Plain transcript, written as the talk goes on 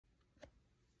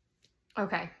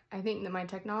Okay, I think that my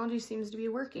technology seems to be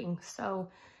working. So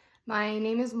my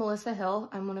name is Melissa Hill.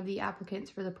 I'm one of the applicants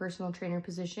for the personal trainer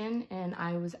position, and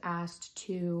I was asked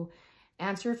to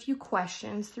answer a few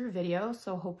questions through video.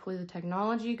 So hopefully the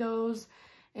technology goes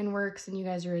and works and you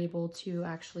guys are able to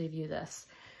actually view this.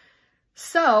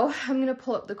 So I'm gonna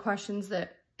pull up the questions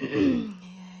that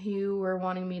you were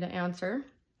wanting me to answer.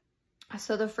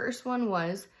 So the first one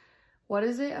was, what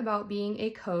is it about being a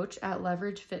coach at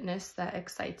Leverage Fitness that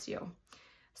excites you?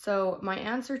 So my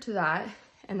answer to that,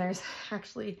 and there's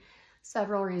actually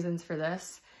several reasons for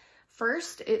this.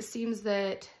 First, it seems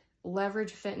that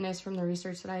Leverage Fitness, from the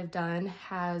research that I've done,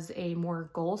 has a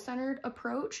more goal-centered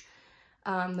approach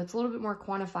that's a little bit more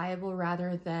quantifiable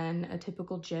rather than a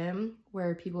typical gym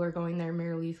where people are going there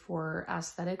merely for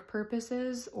aesthetic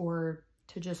purposes or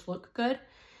to just look good.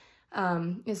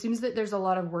 It seems that there's a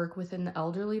lot of work within the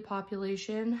elderly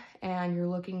population, and you're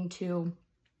looking to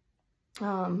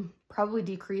probably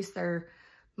decrease their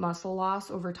muscle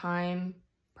loss over time,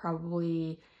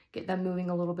 probably get them moving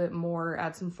a little bit more,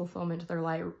 add some fulfillment to their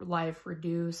life,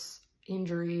 reduce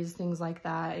injuries, things like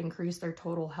that, increase their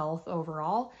total health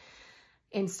overall,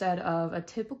 instead of a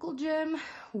typical gym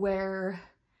where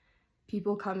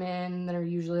people come in that are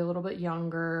usually a little bit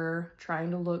younger,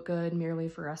 trying to look good merely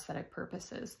for aesthetic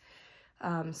purposes.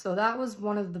 So that was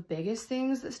one of the biggest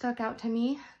things that stuck out to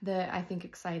me that I think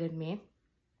excited me.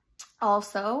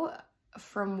 Also,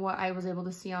 from what I was able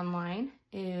to see online,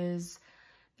 is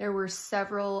there are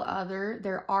several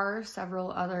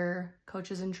other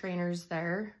coaches and trainers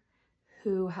there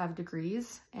who have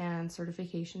degrees and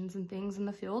certifications and things in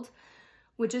the field,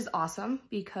 which is awesome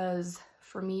because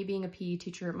for me, being a PE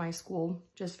teacher at my school,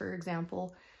 just for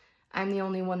example, I'm the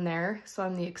only one there, so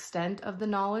I'm the extent of the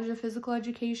knowledge of physical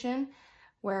education,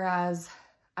 whereas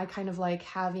I kind of like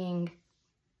having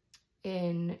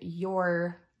in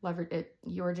your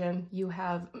gym, you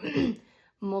have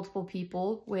multiple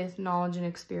people with knowledge and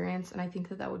experience, and I think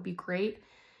that that would be great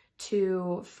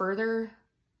to further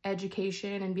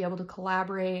education and be able to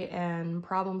collaborate and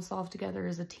problem solve together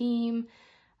as a team.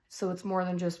 So it's more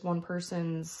than just one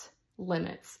person's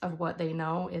limits of what they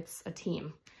know, it's a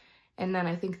team. And then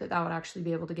I think that that would actually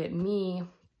be able to get me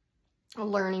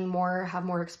learning more, have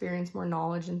more experience, more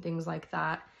knowledge and things like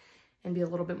that, and be a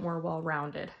little bit more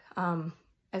well-rounded.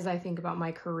 As I think about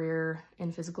my career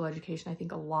in physical education, I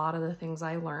think a lot of the things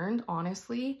I learned,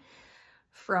 honestly,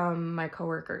 from my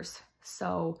coworkers.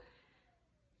 So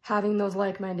having those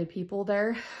like-minded people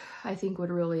there, I think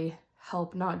would really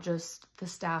help not just the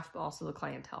staff, but also the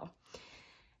clientele.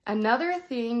 Another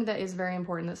thing that is very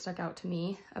important that stuck out to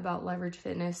me about Leverage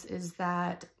Fitness is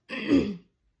that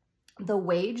the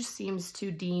wage seems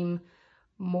to deem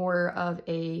more of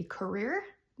a career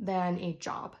than a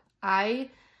job. I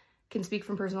can speak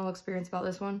from personal experience about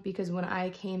this one because when I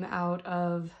came out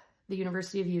of the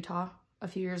University of Utah a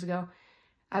few years ago,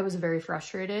 I was very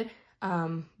frustrated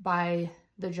by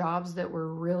the jobs that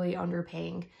were really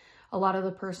underpaying. A lot of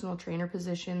the personal trainer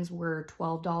positions were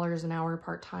 $12 an hour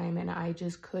part-time, and I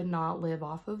just could not live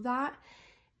off of that.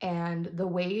 And the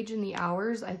wage and the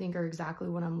hours, I think, are exactly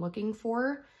what I'm looking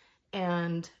for.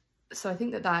 And so I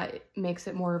think that that makes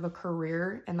it more of a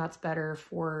career, and that's better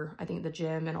for, I think, the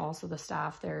gym and also the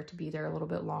staff there to be there a little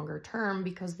bit longer term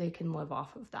because they can live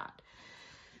off of that.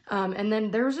 And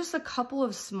then there was just a couple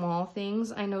of small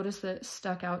things I noticed that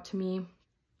stuck out to me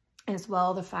as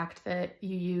well. The fact that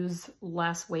you use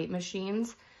less weight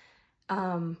machines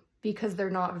because they're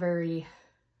not very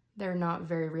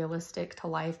realistic to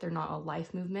life. They're not a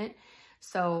life movement.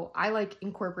 So I like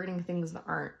incorporating things that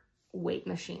aren't weight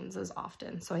machines as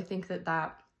often. So I think that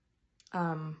that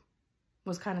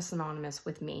was kind of synonymous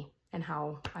with me and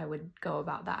how I would go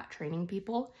about that training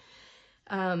people.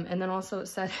 And then also it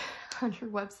said on your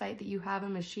website that you have a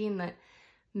machine that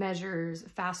measures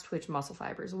fast twitch muscle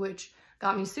fibers, which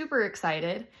got me super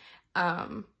excited.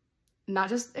 Not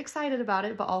just excited about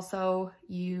it, but also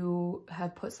you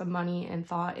have put some money and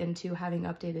thought into having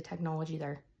updated technology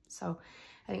there. So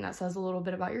I think that says a little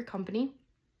bit about your company.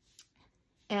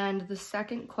 And the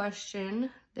second question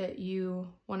that you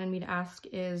wanted me to ask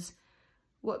is,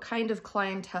 what kind of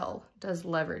clientele does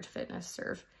Leverage Fitness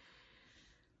serve?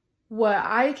 What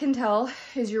I can tell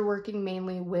is you're working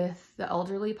mainly with the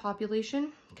elderly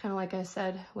population, kind of like I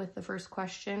said with the first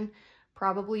question,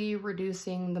 probably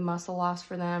reducing the muscle loss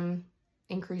for them,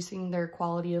 increasing their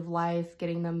quality of life,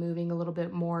 getting them moving a little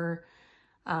bit more,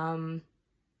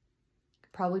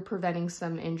 probably preventing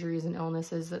some injuries and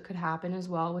illnesses that could happen as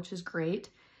well, which is great.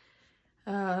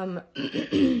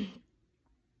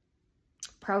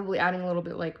 Probably adding a little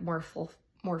bit like more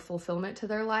fulfillment to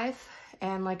their life.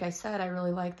 And like I said, I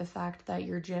really like the fact that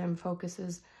your gym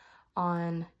focuses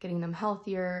on getting them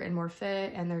healthier and more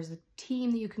fit, and there's a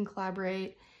team that you can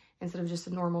collaborate instead of just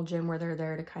a normal gym where they're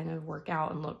there to kind of work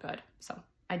out and look good. So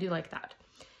I do like that.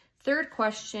 Third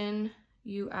question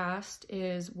you asked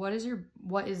is, what is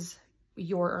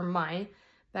your or my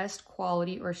best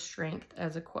quality or strength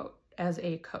as a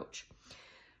coach?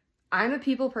 I'm a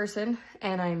people person,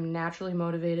 and I'm naturally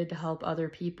motivated to help other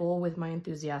people with my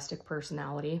enthusiastic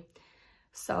personality.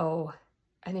 So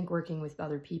I think working with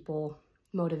other people,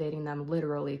 motivating them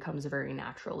literally comes very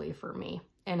naturally for me.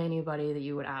 And anybody that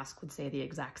you would ask would say the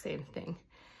exact same thing.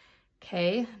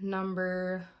 Okay,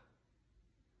 number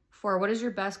 4, what is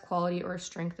your best quality or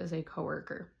strength as a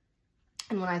coworker?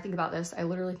 And when I think about this, I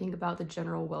literally think about the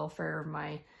general welfare of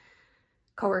my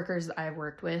coworkers that I've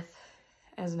worked with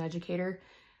as an educator.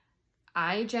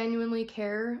 I genuinely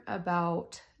care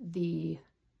about the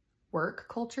work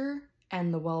culture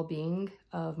and the well-being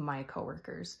of my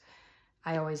coworkers.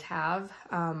 I always have.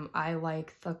 I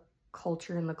like the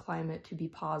culture and the climate to be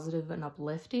positive and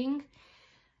uplifting.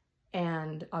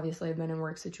 And obviously I've been in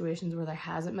work situations where that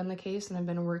hasn't been the case, and I've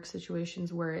been in work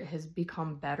situations where it has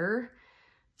become better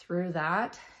through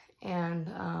that, and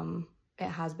it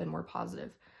has been more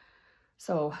positive.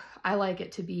 So I like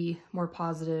it to be more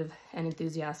positive and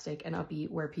enthusiastic and upbeat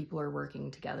where people are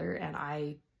working together. And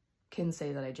I can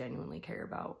say that I genuinely care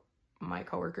about my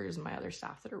coworkers and my other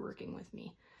staff that are working with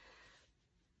me.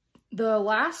 The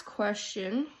last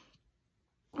question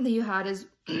that you had is,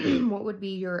 what would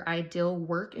be your ideal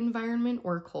work environment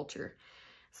or culture?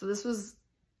 So this was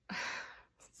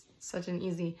such an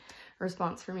easy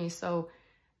response for me. So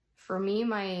for me,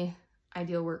 my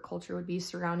ideal work culture would be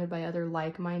surrounded by other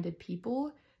like-minded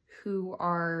people who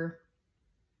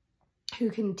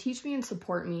can teach me and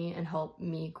support me and help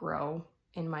me grow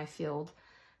in my field,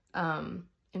 and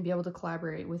be able to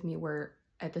collaborate with me, where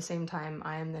at the same time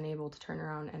I am then able to turn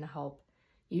around and help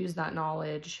use that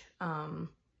knowledge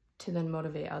to then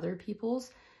motivate other people.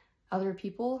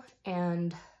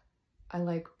 And I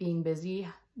like being busy,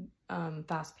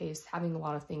 fast-paced, having a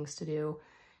lot of things to do,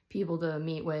 people to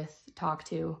meet with, talk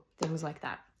to, things like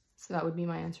that. So that would be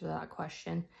my answer to that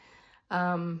question.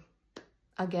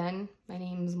 Again, my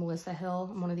name is Melissa Hill.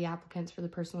 I'm one of the applicants for the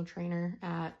personal trainer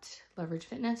at Leverage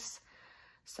Fitness.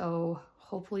 So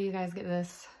hopefully you guys get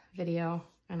this video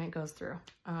and it goes through.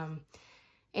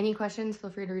 Any questions, feel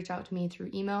free to reach out to me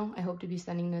through email. I hope to be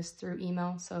sending this through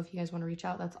email. So if you guys want to reach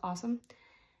out, that's awesome.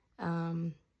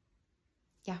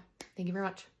 Yeah, thank you very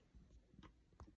much.